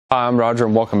Hi, I'm Roger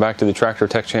and welcome back to the Tractor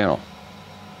Tech channel.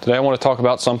 Today I want to talk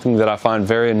about something that I find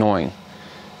very annoying.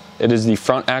 It is the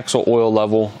front axle oil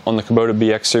level on the Kubota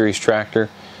BX series tractor.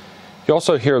 You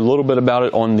also hear a little bit about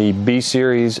it on the B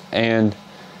series and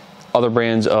other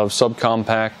brands of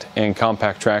subcompact and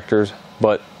compact tractors,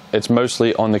 but it's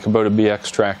mostly on the Kubota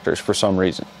BX tractors for some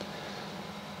reason.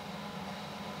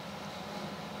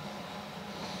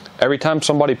 Every time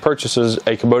somebody purchases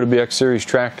a Kubota BX series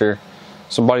tractor,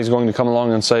 somebody's going to come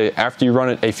along and say, after you run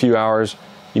it a few hours,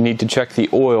 you need to check the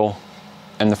oil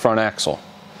and the front axle.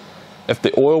 If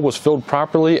the oil was filled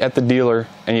properly at the dealer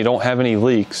and you don't have any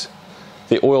leaks,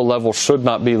 the oil level should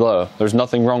not be low. There's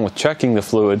nothing wrong with checking the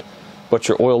fluid, but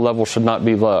your oil level should not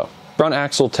be low. Front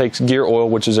axle takes gear oil,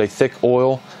 which is a thick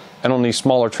oil, and on these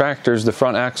smaller tractors, the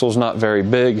front axle is not very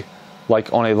big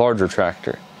like on a larger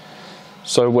tractor.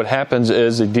 So what happens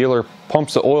is the dealer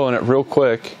pumps the oil in it real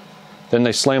quick, then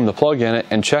they slam the plug in it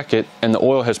and check it, and the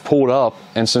oil has pulled up,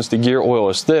 and since the gear oil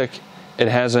is thick, it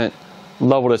hasn't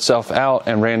leveled itself out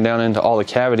and ran down into all the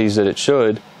cavities that it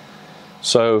should.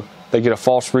 So they get a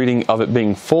false reading of it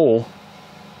being full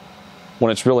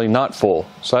when it's really not full.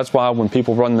 So that's why when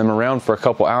people run them around for a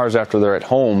couple hours after they're at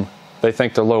home, they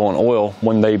think they're low on oil.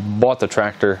 When they bought the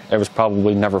tractor, it was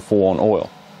probably never full on oil.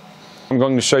 I'm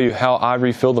going to show you how I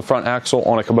refill the front axle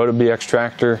on a Kubota BX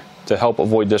tractor to help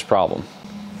avoid this problem.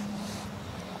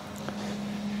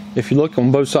 If you look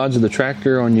on both sides of the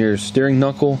tractor on your steering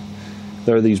knuckle,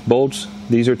 there are these bolts.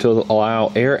 These are to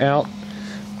allow air out.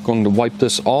 I'm going to wipe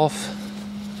this off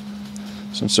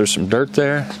since there's some dirt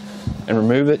there and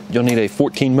remove it. You'll need a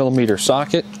 14mm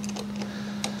socket.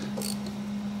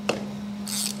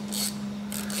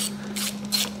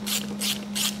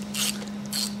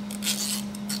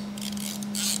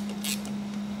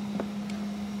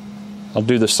 I'll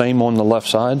do the same on the left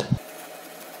side.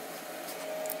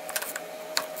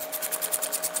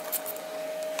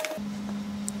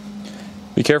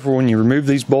 Be careful when you remove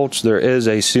these bolts. There is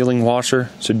a sealing washer,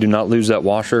 so do not lose that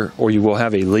washer or you will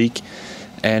have a leak.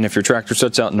 And if your tractor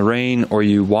sits out in the rain or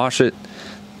you wash it,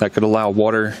 that could allow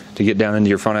water to get down into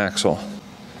your front axle.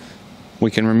 We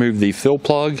can remove the fill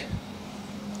plug.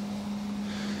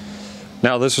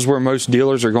 Now this is where most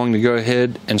dealers are going to go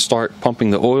ahead and start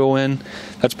pumping the oil in.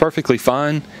 That's perfectly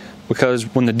fine, because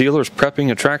when the dealer is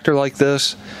prepping a tractor like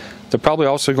this, they're probably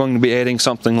also going to be adding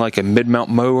something like a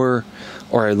mid-mount mower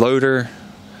or a loader,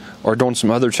 or doing some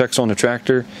other checks on the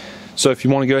tractor. So if you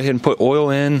want to go ahead and put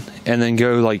oil in and then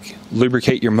go like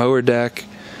lubricate your mower deck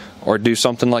or do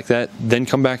something like that, then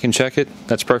come back and check it,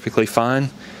 that's perfectly fine.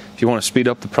 If you want to speed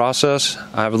up the process,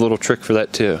 I have a little trick for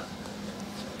that too.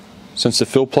 Since the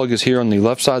fill plug is here on the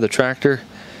left side of the tractor,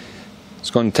 it's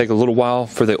going to take a little while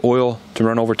for the oil to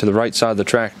run over to the right side of the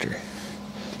tractor.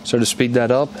 So to speed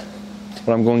that up,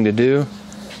 what I'm going to do,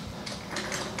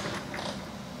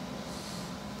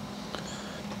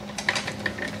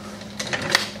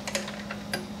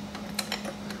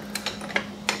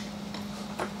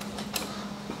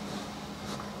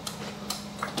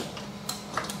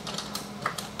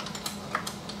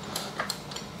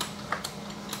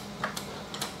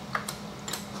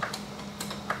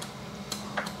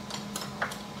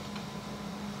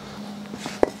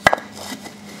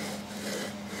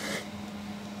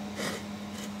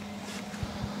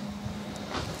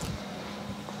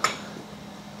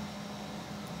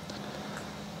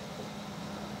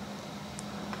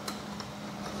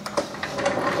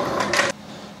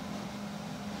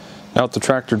 now with the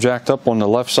tractor jacked up on the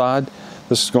left side,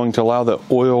 this is going to allow the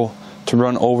oil to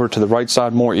run over to the right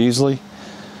side more easily.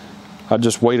 I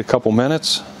just wait a couple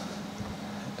minutes,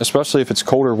 especially if it's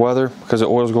colder weather, because the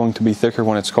oil is going to be thicker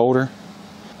when it's colder.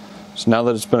 So now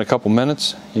that it's been a couple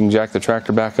minutes, you can jack the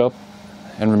tractor back up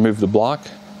and remove the block.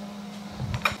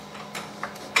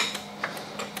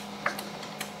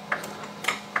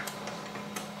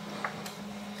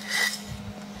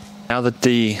 Now that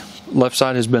the left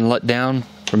side has been let down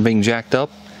from being jacked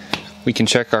up, we can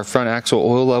check our front axle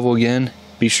oil level again.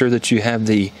 Be sure that you have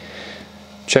the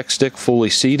check stick fully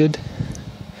seated.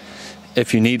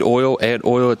 If you need oil, add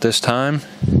oil at this time.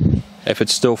 If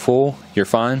it's still full, you're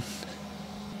fine.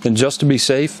 Then just to be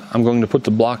safe, I'm going to put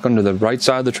the block under the right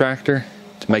side of the tractor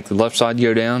to make the left side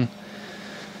go down.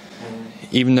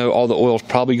 Even though all the oil is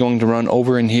probably going to run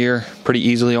over in here pretty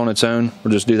easily on its own,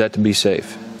 we'll just do that to be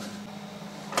safe.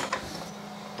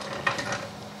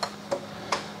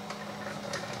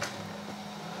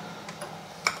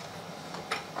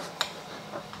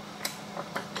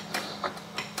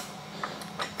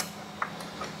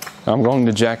 I'm going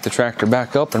to jack the tractor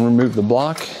back up and remove the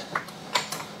block.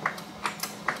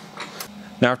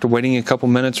 Now after waiting a couple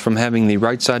minutes from having the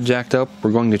right side jacked up,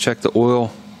 we're going to check the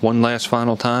oil one last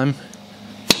final time.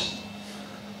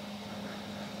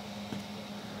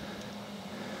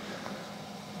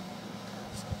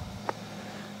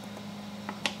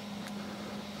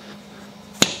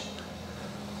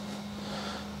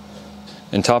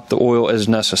 And top the oil as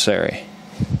necessary.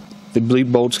 The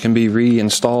bleed bolts can be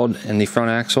reinstalled in the front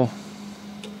axle.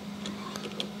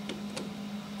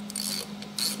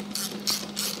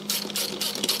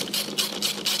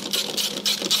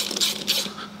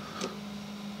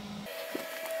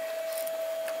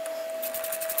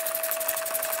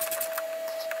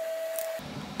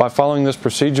 By following this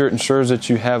procedure, it ensures that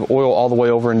you have oil all the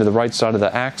way over into the right side of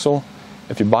the axle.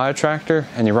 If you buy a tractor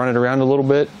and you run it around a little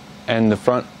bit and the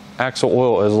front axle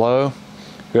oil is low,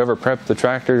 whoever prepped the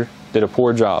tractor did a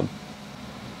poor job.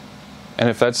 And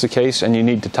if that's the case and you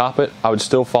need to top it, I would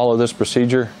still follow this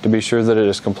procedure to be sure that it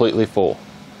is completely full.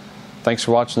 Thanks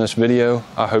for watching this video.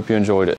 I hope you enjoyed it.